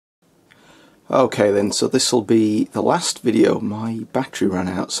Okay then, so this will be the last video. My battery ran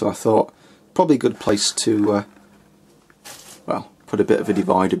out, so I thought probably a good place to well, put a bit of a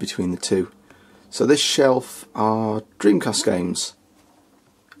divider between the two. So this shelf are Dreamcast games.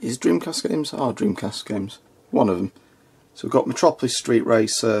 Is Dreamcast games? Oh, Dreamcast games. One of them. So we've got Metropolis Street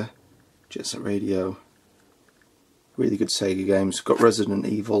Racer, Jet Set Radio, really good Sega games. We've got Resident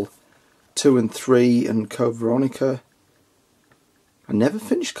Evil 2 and 3 and Code Veronica. I never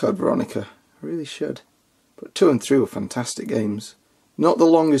finished Code Veronica. I really should. But 2 and 3 were fantastic games. Not the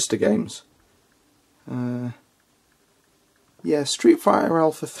longest of games. Yeah, Street Fighter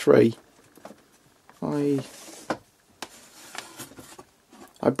Alpha 3. I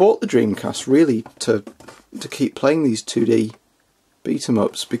bought the Dreamcast really to keep playing these 2D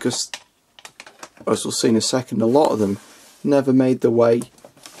beat-em-ups because, as we'll see in a second, a lot of them never made their way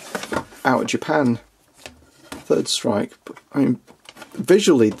out of Japan. Third Strike. But, I mean,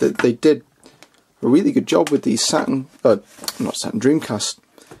 visually they did a really good job with these Saturn, not Saturn, Dreamcast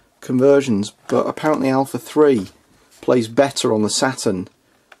conversions, but apparently Alpha 3 plays better on the Saturn.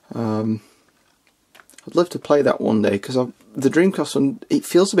 I'd love to play that one day because the Dreamcast one, it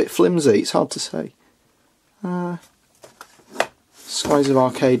feels a bit flimsy, it's hard to say. Skies of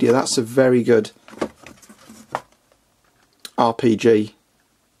Arcadia, that's a very good RPG.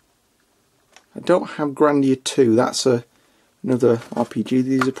 I don't have Grandia 2, that's another RPG.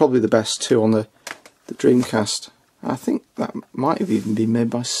 These are probably the best two on the Dreamcast. I think that might have even been made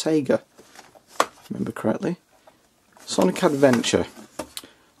by Sega, if I remember correctly. Sonic Adventure.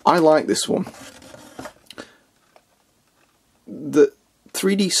 I like this one. The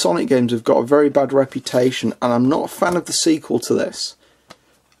 3D Sonic games have got a very bad reputation, and I'm not a fan of the sequel to this,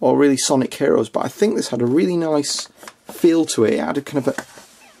 or really Sonic Heroes, but I think this had a really nice feel to it. It had a kind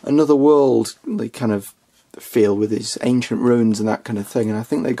of another world kind of feel with its ancient ruins and that kind of thing, and I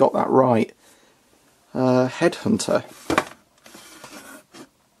think they got that right. Headhunter.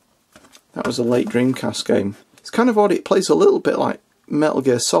 That was a late Dreamcast game. It's kind of odd, it plays a little bit like Metal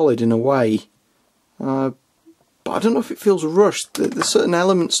Gear Solid in a way, but I don't know if it feels rushed. There's certain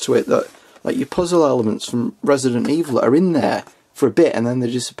elements to it that, like your puzzle elements from Resident Evil, that are in there for a bit and then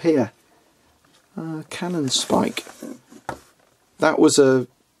they disappear. Cannon Spike. That was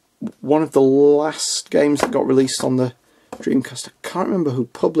one of the last games that got released on the Dreamcast. I can't remember who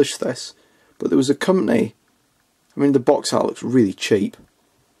published this, but there was a company. I mean, the box art looks really cheap,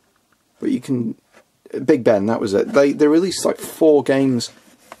 but you can... Big Ben, that was it. They released like 4 games,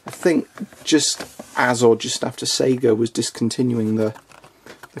 I think, just as or just after Sega was discontinuing the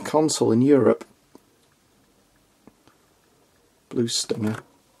console in Europe. Blue Stinger.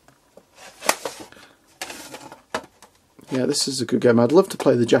 Yeah, this is a good game. I'd love to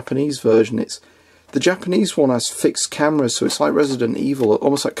play the Japanese version. The Japanese one has fixed cameras, so it's like Resident Evil,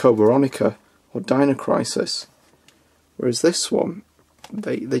 almost like Code Veronica or Dino Crisis. Whereas this one,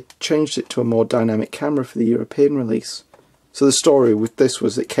 they changed it to a more dynamic camera for the European release. So the story with this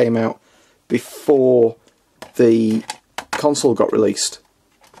was it came out before the console got released.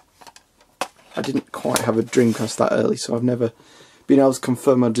 I didn't quite have a Dreamcast that early, so I've never been able to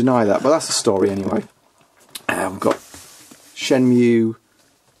confirm or deny that, but that's the story anyway. We've got Shenmue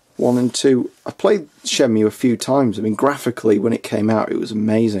 1 and 2. I played Shenmue a few times. I mean, graphically, when it came out, it was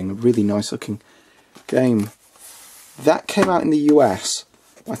amazing. A really nice looking game. That came out in the US.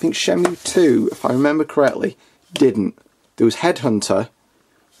 I think Shenmue 2, if I remember correctly, didn't. There was Headhunter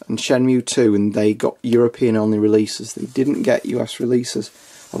and Shenmue 2, and they got European only releases. They didn't get US releases.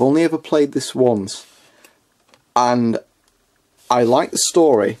 I've only ever played this once, and I liked the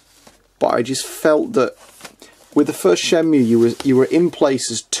story, but I just felt that with the first Shenmue you were in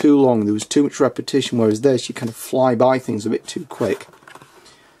places too long. There was too much repetition, whereas this you kind of fly by things a bit too quick.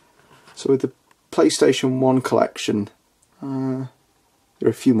 So with the PlayStation 1 collection, there are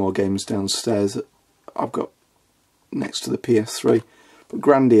a few more games downstairs that I've got next to the PS3. But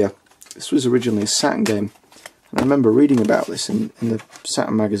Grandia, this was originally a Saturn game, and I remember reading about this in the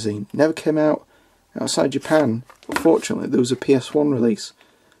Saturn magazine. Never came out outside Japan, but fortunately there was a PS1 release.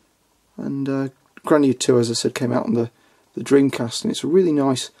 And Grandia 2, as I said, came out on the Dreamcast, and it's a really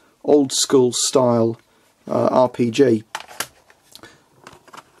nice old school style RPG.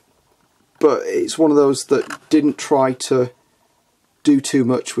 But it's one of those that didn't try to do too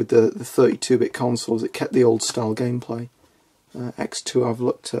much with the 32-bit consoles. It kept the old style gameplay. X2 I've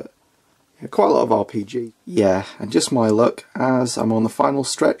looked at. Yeah, quite a lot of RPG. Yeah, and just my luck, as I'm on the final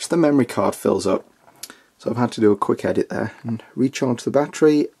stretch, the memory card fills up. So I've had to do a quick edit there and recharge the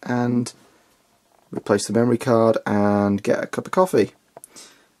battery and replace the memory card and get a cup of coffee.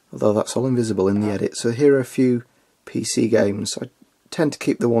 Although that's all invisible in the edit. So here are a few PC games. I tend to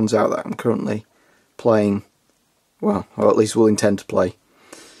keep the ones out that I'm currently playing, well, or at least will intend to play.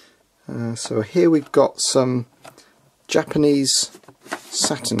 So here we've got some Japanese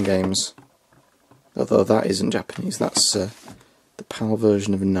Saturn games, although that isn't Japanese, that's the PAL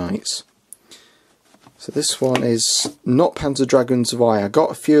version of Knights. So this one is not Panzer Dragoons thie. I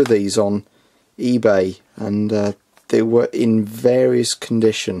got a few of these on eBay and they were in various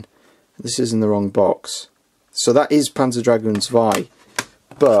condition. This is in the wrong box. So that is Panzer Dragoons thie,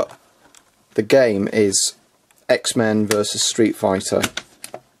 but the game is X-Men versus Street Fighter,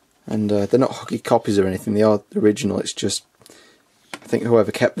 and they're not hockey copies or anything, they are the original. It's just, I think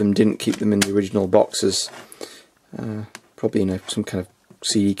whoever kept them didn't keep them in the original boxes, probably in some kind of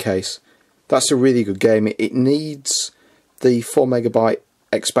CD case. That's a really good game. It needs the 4 MB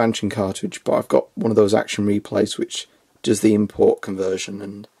expansion cartridge, but I've got one of those action replays which does the import conversion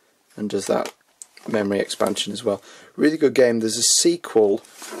and does that memory expansion as well. Really good game. There's a sequel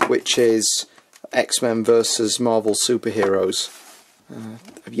which is X-Men versus Marvel Superheroes.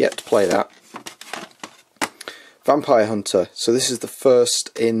 I've yet to play that. Vampire Hunter. So this is the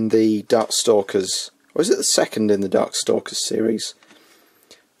first in the Darkstalkers, or is it the second in the Darkstalkers series?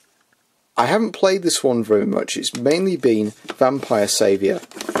 I haven't played this one very much. It's mainly been Vampire Savior,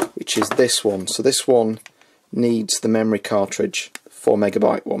 which is this one. So this one needs the memory cartridge, 4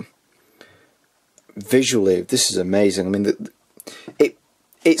 MB one. Visually, this is amazing. I mean,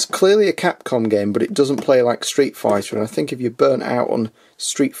 it's clearly a Capcom game, but it doesn't play like Street Fighter, and I think if you're burnt out on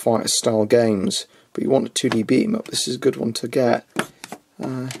Street Fighter style games, but you want a 2D beat 'em up, this is a good one to get.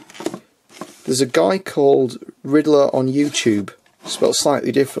 There's a guy called Riddler on YouTube, spelled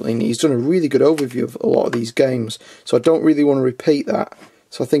slightly differently, and he's done a really good overview of a lot of these games, so I don't really want to repeat that.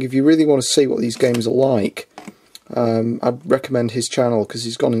 So I think if you really want to see what these games are like, I'd recommend his channel, because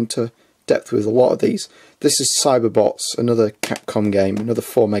he's gone into depth with a lot of these. This is Cyberbots, another Capcom game, another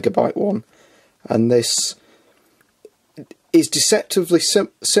 4 MB one, and this is deceptively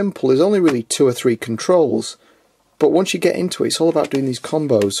simple. There's only really 2 or 3 controls, but once you get into it, it's all about doing these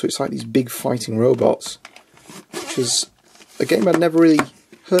combos, so it's like these big fighting robots, which is a game I'd never really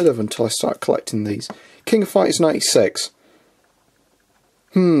heard of until I started collecting these. King of Fighters 96.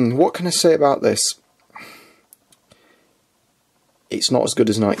 What can I say about this? It's not as good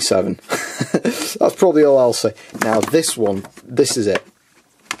as 97. That's probably all I'll say. Now this one, this is it.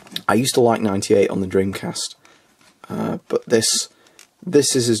 I used to like 98 on the Dreamcast, but this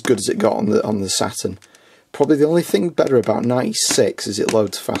is as good as it got on the Saturn. Probably the only thing better about 96 is it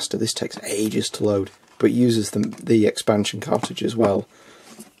loads faster. This takes ages to load, but it uses the expansion cartridge as well.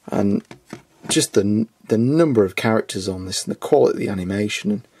 And just the number of characters on this and the quality of the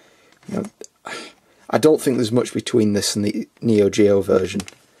animation, and you know, I don't think there's much between this and the Neo Geo version.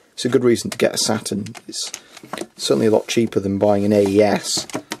 It's a good reason to get a Saturn. It's certainly a lot cheaper than buying an AES,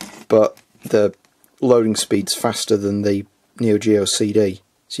 but the loading speed's faster than the Neo Geo CD,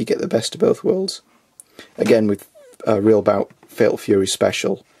 so you get the best of both worlds. Again, with Real Bout Fatal Fury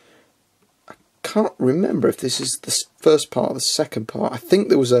Special. I can't remember if this is the first part or the second part. I think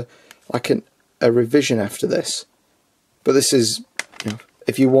there was a revision after this, but this is, you know,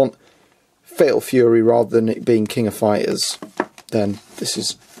 if you want Fatal Fury rather than it being King of Fighters, then this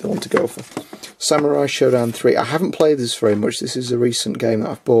is the one to go for. Samurai Showdown 3. I haven't played this very much. This is a recent game that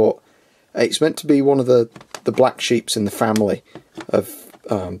I've bought. It's meant to be one of the black sheeps in the family of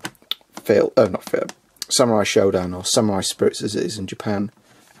Samurai Showdown, or Samurai Spirits as it is in Japan.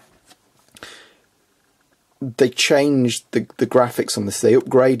 They changed the graphics on this. They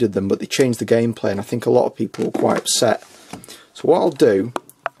upgraded them, but they changed the gameplay, and I think a lot of people were quite upset. So what I'll do,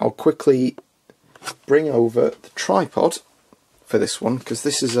 I'll quickly bring over the tripod for this one, because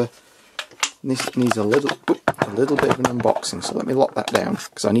this needs a little bit of an unboxing. So let me lock that down,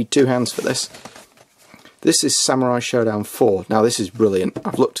 because I need 2 hands for this. This is Samurai Showdown 4. Now this is brilliant.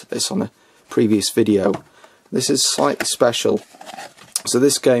 I've looked at this on a previous video. This is slightly special. So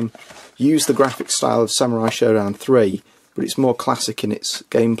this game used the graphic style of Samurai Showdown 3, but it's more classic in its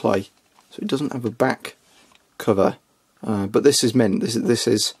gameplay. So it doesn't have a back cover. But this is mint. This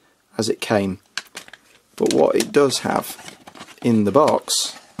is as it came. But what it does have in the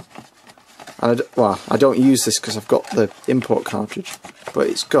box, and I don't use this because I've got the import cartridge, but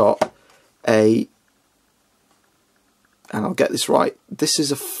it's got a, and I'll get this right, this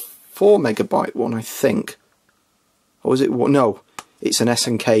is a 4 MB one, I think. Or is it? No, it's an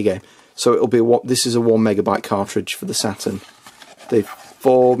SNK game. So it'll be this is a 1 MB cartridge for the Saturn. The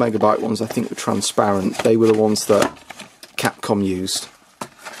 4 MB ones I think were transparent. They were the ones that Capcom used.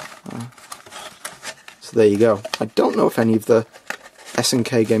 So there you go. I don't know if any of the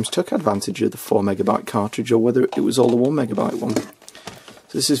SNK games took advantage of the 4 MB cartridge, or whether it was all the 1 MB one.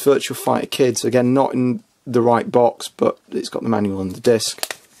 So this is Virtua Fighter Kids, again not in the right box, but it's got the manual and the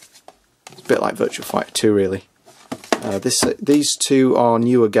disc. It's a bit like Virtua Fighter 2 really. These two are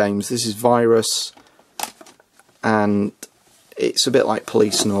newer games. This is Virus, and it's a bit like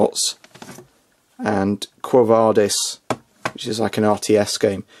Police Notes, and Quo Vadis, which is like an RTS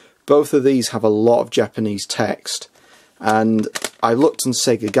game. Both of these have a lot of Japanese text, and I looked on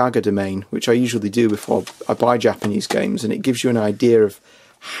Sega Gaga domain, which I usually do before I buy Japanese games, and it gives you an idea of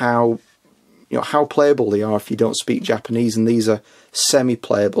how playable they are if you don't speak Japanese, and these are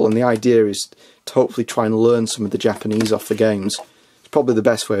semi-playable, and the idea is to hopefully try and learn some of the Japanese off the games. It's probably the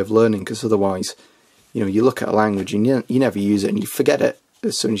best way of learning, because otherwise, you look at a language and you never use it and you forget it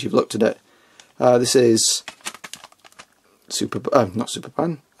as soon as you've looked at it. This is Saturn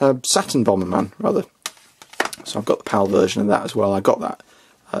Bomberman, rather. So I've got the PAL version of that as well. I got that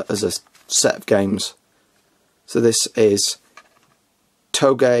as a set of games. So this is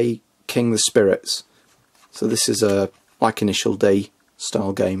Toge King the Spirits. So this is a like Initial D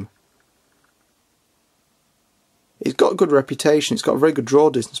style game. It's got a good reputation. It's got a very good draw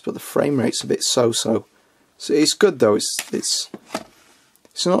distance, but the frame rate's a bit so-so. So it's good though. It's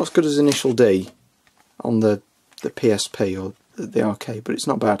not as good as Initial D on the PSP or the arcade, but it's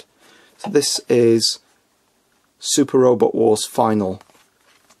not bad. So this is Super Robot Wars Final.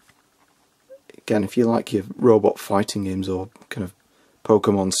 Again, if you like your robot fighting games or kind of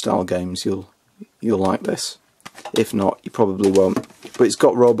Pokemon style games, you'll like this. If not, you probably won't. But it's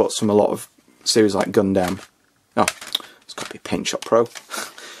got robots from a lot of series like Gundam. Oh, it's got to be Paint Shop Pro.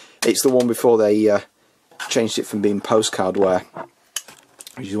 It's the one before they changed it from being postcardware,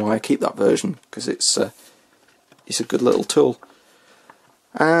 which is why I keep that version, because it's a good little tool.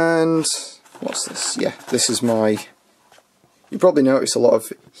 And what's this? Yeah, this is my... You probably noticed a lot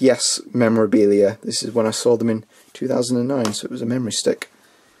of Yes memorabilia. This is when I saw them in 2009, so it was a memory stick.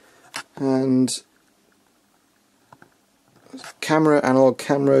 And camera, analog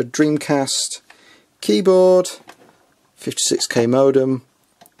camera, Dreamcast, keyboard, 56k modem,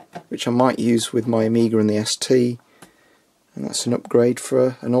 which I might use with my Amiga and the ST, and that's an upgrade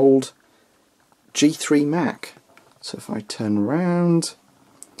for an old G3 Mac. So if I turn around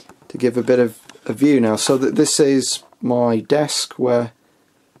to give a bit of a view now, so that this is my desk where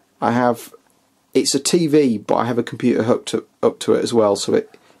I have, it's a TV but I have a computer hooked up to it as well, so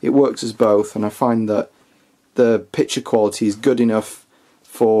it works as both, and I find that the picture quality is good enough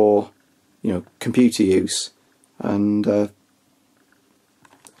for computer use. And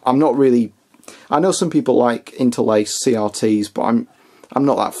I'm not really, I know some people like interlaced CRTs, but I'm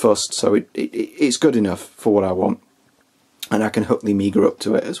not that fussed, so it's good enough for what I want, and I can hook the Amiga up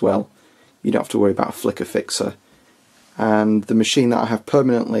to it as well. You don't have to worry about a flicker fixer. And the machine that I have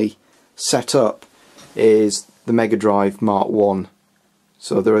permanently set up is the Mega Drive Mark 1.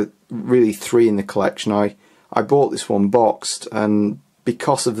 So there are really 3 in the collection. I bought this one boxed, and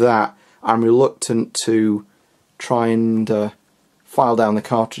because of that I'm reluctant to try and file down the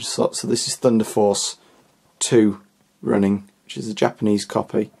cartridge slot. So this is Thunder Force 2 running, which is a Japanese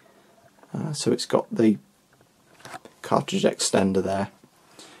copy. So it's got the cartridge extender there.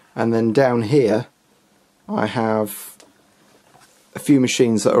 And then down here I have a few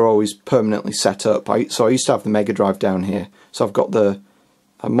machines that are always permanently set up. So I used to have the Mega Drive down here. So I've got a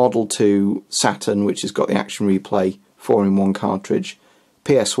Model 2 Saturn, which has got the Action Replay 4-in-1 cartridge,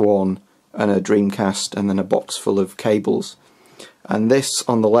 PS1 and a Dreamcast, and then a box full of cables. And this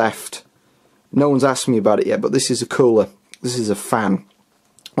on the left, no one's asked me about it yet, but this is a cooler. This is a fan.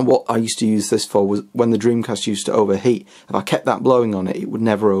 And what I used to use this for was when the Dreamcast used to overheat. If I kept that blowing on it, it would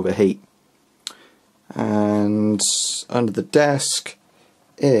never overheat. And under the desk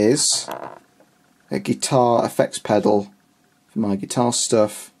is a guitar effects pedal for my guitar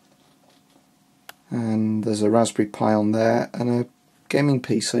stuff, and there's a Raspberry Pi on there and a gaming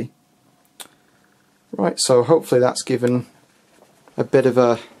PC. Right, so hopefully that's given a bit of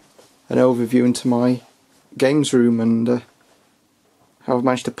an overview into my games room and how I've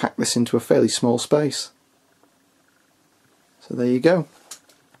managed to pack this into a fairly small space. So there you go.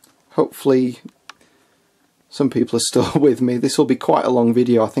 Hopefully some people are still with me. This will be quite a long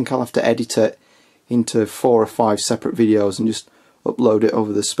video. I think I'll have to edit it into 4 or 5 separate videos and just upload it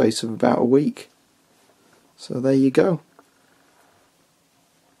over the space of about a week. So there you go.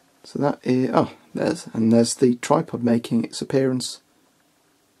 So that is, oh, there's the tripod making its appearance.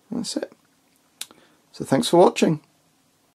 That's it. So thanks for watching.